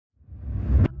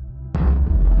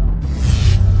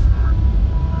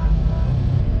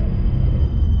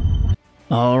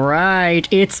All right,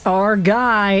 it's our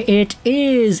guy. It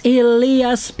is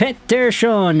Elias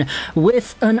Pettersson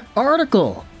with an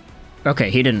article. Okay,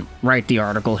 he didn't write the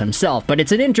article himself, but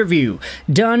it's an interview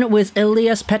done with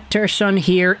Elias Pettersson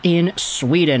here in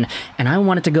Sweden. And I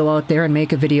wanted to go out there and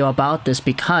make a video about this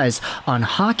because on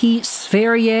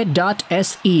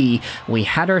hockeysverige.se, we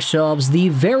had ourselves the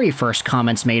very first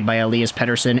comments made by Elias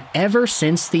Pettersson ever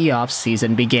since the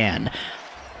off-season began.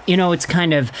 You know, it's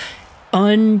kind of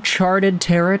uncharted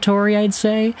territory, I'd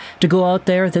say, to go out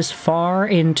there this far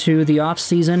into the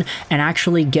off-season and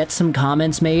actually get some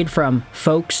comments made from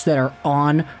folks that are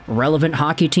on relevant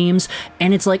hockey teams.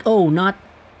 And it's like, oh, not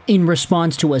in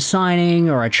response to a signing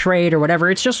or a trade or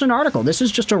whatever. It's just an article. This is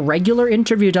just a regular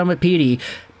interview done with Petey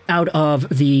out of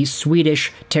the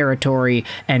Swedish territory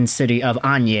and city of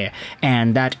Anye.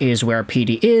 And that is where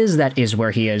Petey is. That is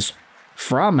where he is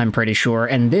from, I'm pretty sure,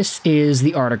 and this is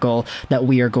the article that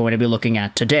we are going to be looking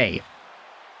at today.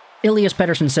 Elias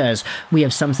Pettersson says, "We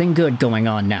have something good going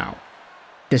on now."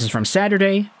 This is from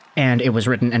Saturday, and it was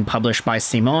written and published by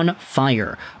Simon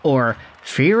Fire, or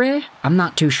Fire? I'm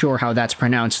not too sure how that's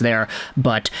pronounced there,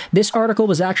 but this article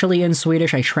was actually in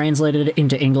Swedish. I translated it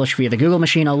into English via the Google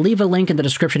machine. I'll leave a link in the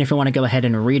description if you want to go ahead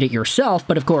and read it yourself,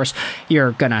 but of course,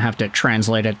 you're gonna have to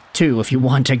translate it too if you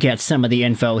want to get some of the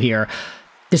info here.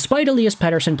 Despite Elias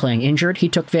Pettersson playing injured, he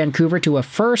took Vancouver to a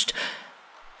first.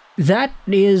 That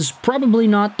is probably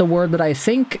not the word that I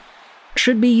think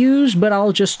should be used, but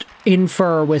I'll just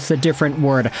infer with a different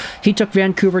word. He took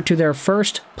Vancouver to their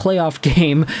first playoff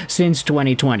game since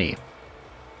 2020.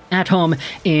 At home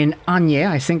in Anye,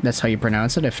 I think that's how you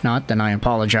pronounce it. If not, then I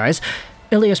apologize.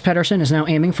 Elias Pettersson is now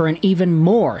aiming for an even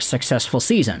more successful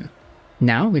season.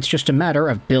 Now, it's just a matter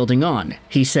of building on,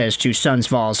 he says to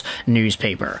Sundsvall's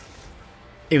newspaper.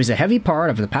 It was a heavy part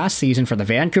of the past season for the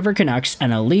Vancouver Canucks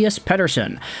and Elias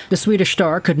Pettersson. The Swedish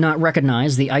star could not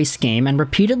recognize the ice game and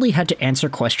repeatedly had to answer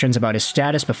questions about his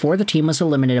status before the team was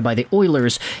eliminated by the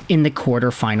Oilers in the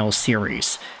quarterfinal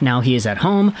series. Now he is at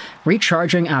home,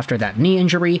 recharging after that knee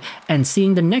injury, and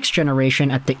seeing the next generation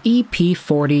at the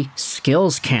EP40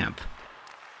 Skills Camp.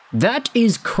 That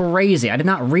is crazy. I did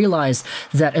not realize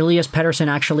that Elias Pettersson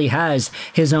actually has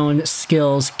his own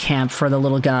skills camp for the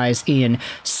little guys in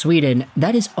Sweden.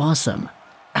 That is awesome.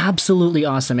 Absolutely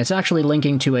awesome. It's actually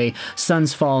linking to a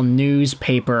Sundsvall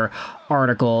newspaper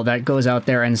article that goes out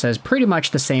there and says pretty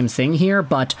much the same thing here,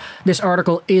 but this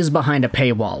article is behind a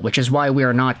paywall, which is why we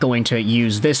are not going to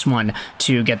use this one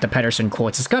to get the Pettersson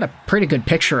quotes. It's got a pretty good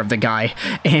picture of the guy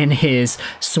in his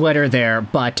sweater there,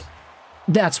 but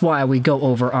that's why we go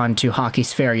over onto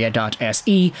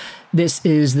hockeysverige.se. This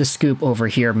is the scoop over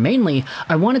here. Mainly,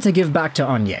 I wanted to give back to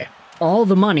Anye. All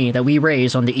the money that we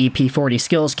raise on the EP40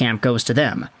 Skills Camp goes to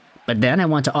them. But then I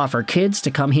want to offer kids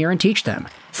to come here and teach them.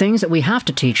 Things that we have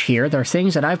to teach here, they're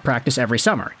things that I've practiced every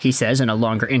summer, he says in a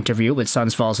longer interview with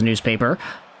Sundsvall's newspaper.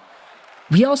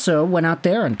 We also went out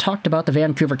there and talked about the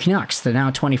Vancouver Canucks. The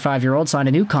now 25-year-old signed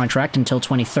a new contract until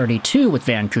 2032 with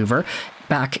Vancouver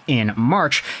back in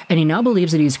March, and he now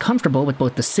believes that he's comfortable with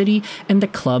both the city and the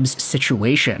club's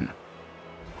situation.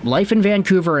 Life in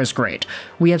Vancouver is great.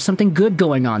 We have something good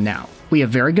going on now. We have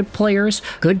very good players,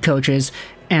 good coaches,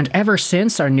 and ever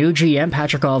since our new GM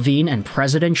Patrick Allvin and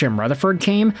president Jim Rutherford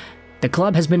came, the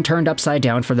club has been turned upside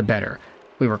down for the better.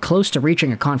 We were close to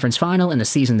reaching a conference final in the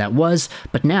season that was,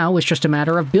 but now it's just a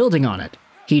matter of building on it,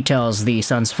 he tells the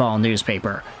Sundsvall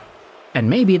newspaper. And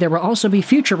maybe there will also be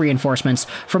future reinforcements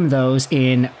from those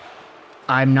in,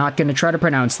 I'm not going to try to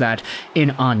pronounce that,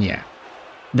 in Anye.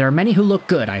 There are many who look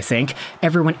good, I think.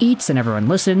 Everyone eats and everyone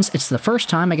listens. It's the first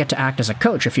time I get to act as a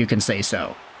coach, if you can say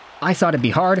so. I thought it'd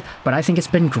be hard, but I think it's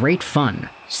been great fun,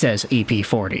 says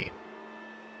EP40.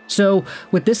 So,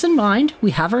 with this in mind,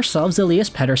 we have ourselves Elias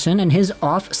Pettersson and his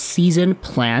off-season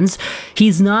plans.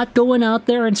 He's not going out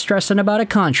there and stressing about a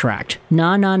contract.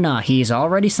 Nah. He's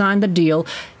already signed the deal.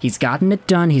 He's gotten it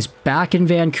done. He's back in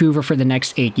Vancouver for the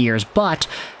next 8 years. But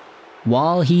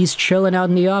while he's chilling out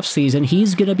in the off-season,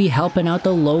 he's going to be helping out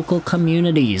the local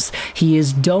communities. He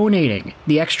is donating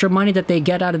the extra money that they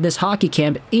get out of this hockey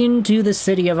camp into the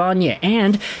city of Anye,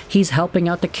 and he's helping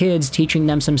out the kids, teaching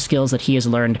them some skills that he has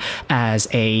learned as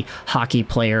a hockey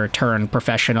player turned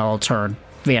professional turned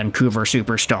Vancouver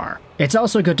superstar. It's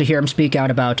also good to hear him speak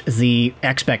out about the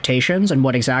expectations and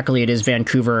what exactly it is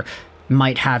Vancouver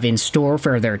might have in store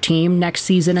for their team next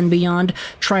season and beyond,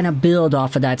 trying to build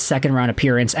off of that second-round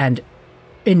appearance and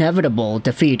inevitable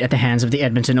defeat at the hands of the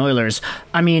Edmonton Oilers.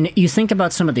 I mean, you think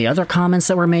about some of the other comments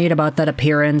that were made about that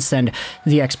appearance and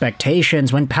the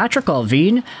expectations. When Patrick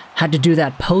Allvin had to do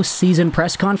that post-season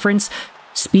press conference,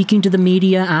 Speaking to the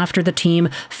media after the team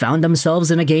found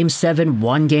themselves in a Game 7,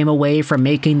 1 game away from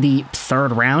making the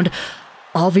 3rd round,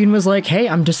 Allvin was like, hey,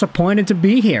 I'm disappointed to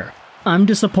be here. I'm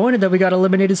disappointed that we got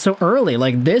eliminated so early.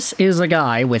 Like, this is a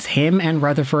guy with him and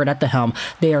Rutherford at the helm.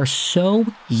 They are so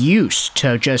used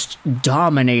to just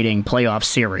dominating playoff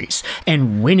series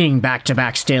and winning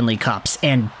back-to-back Stanley Cups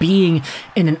and being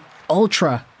in an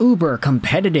uber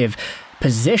competitive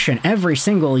position every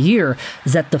single year,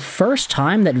 that the first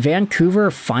time that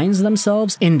Vancouver finds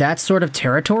themselves in that sort of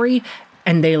territory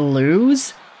and they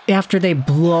lose after they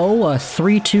blow a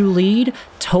 3-2 lead,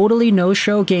 totally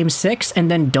no-show Game 6,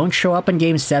 and then don't show up in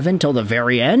Game 7 till the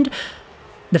very end,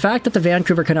 the fact that the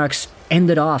Vancouver Canucks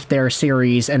ended off their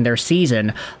series and their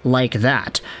season like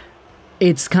that,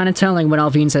 it's kind of telling when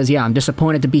Allvin says, yeah, I'm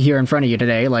disappointed to be here in front of you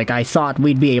today, like I thought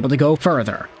we'd be able to go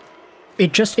further.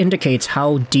 It just indicates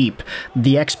how deep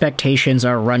the expectations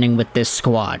are running with this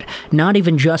squad. Not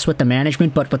even just with the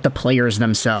management, but with the players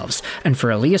themselves. And for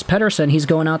Elias Pettersson, he's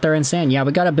going out there and saying, yeah,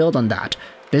 we gotta build on that.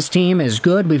 This team is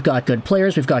good, we've got good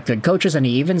players, we've got good coaches, and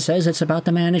he even says it's about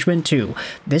the management too.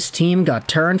 This team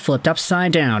got flipped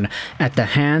upside down at the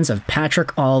hands of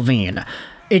Patrik Allvin.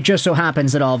 It just so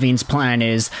happens that Allvin's plan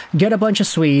is get a bunch of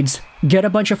Swedes, get a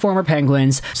bunch of former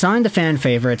Penguins, sign the fan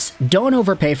favorites, don't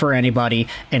overpay for anybody,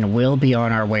 and we'll be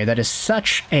on our way. That is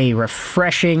such a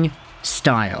refreshing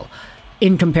style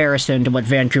in comparison to what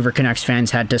Vancouver Canucks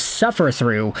fans had to suffer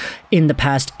through in the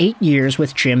past 8 years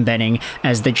with Jim Benning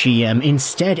as the GM.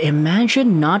 Instead,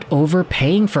 imagine not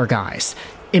overpaying for guys.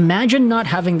 Imagine not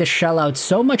having to shell out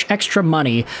so much extra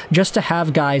money just to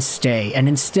have guys stay, and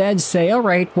instead say, all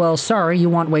right, well, sorry, you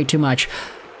want way too much.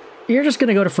 You're just going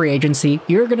to go to free agency,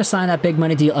 you're going to sign that big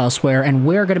money deal elsewhere, and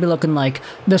we're going to be looking like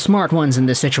the smart ones in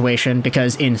this situation,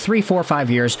 because in 3, 4, 5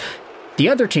 years, the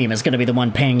other team is going to be the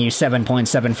one paying you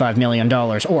 $7.75 million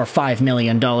or $5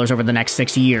 million over the next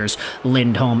 6 years,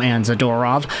 Lindholm and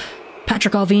Zadorov.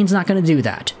 Patrik Allvin's not going to do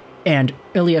that. And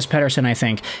Elias Pettersson, I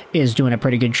think, is doing a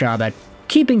pretty good job at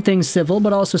keeping things civil,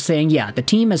 but also saying, yeah, the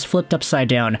team has flipped upside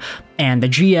down, and the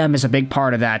GM is a big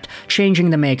part of that, changing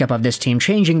the makeup of this team,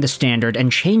 changing the standard,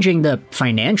 and changing the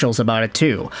financials about it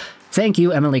too. Thank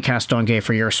you, Emily Castonguay,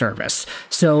 for your service.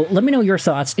 So let me know your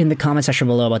thoughts in the comment section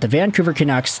below about the Vancouver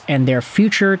Canucks and their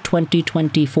future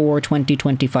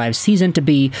 2024-2025 season to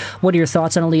be. What are your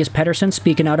thoughts on Elias Pettersson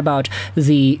speaking out about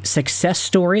the success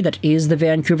story that is the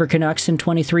Vancouver Canucks in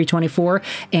 23-24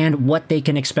 and what they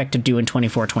can expect to do in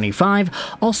 24-25?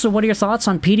 Also, what are your thoughts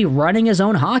on Petey running his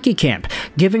own hockey camp,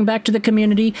 giving back to the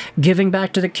community, giving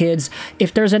back to the kids?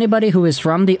 If there's anybody who is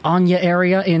from the Anya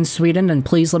area in Sweden, then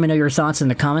please let me know your thoughts in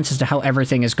the comments as to how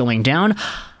everything is going down.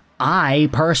 I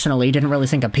personally didn't really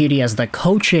think of Petey as the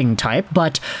coaching type,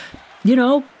 but, you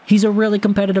know, he's a really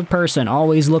competitive person,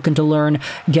 always looking to learn,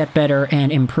 get better,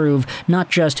 and improve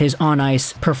not just his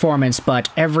on-ice performance, but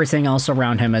everything else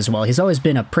around him as well. He's always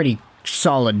been a pretty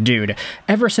solid dude.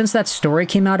 Ever since that story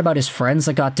came out about his friends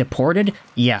that got deported,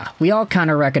 yeah, we all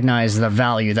kind of recognize the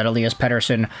value that Elias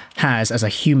Pettersson has as a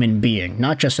human being,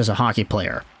 not just as a hockey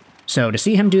player. So to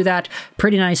see him do that,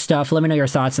 pretty nice stuff. Let me know your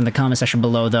thoughts in the comment section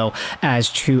below, though,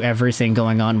 as to everything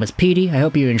going on with Petey. I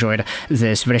hope you enjoyed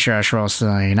this video.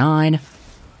 Sign on,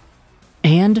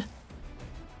 and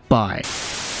bye.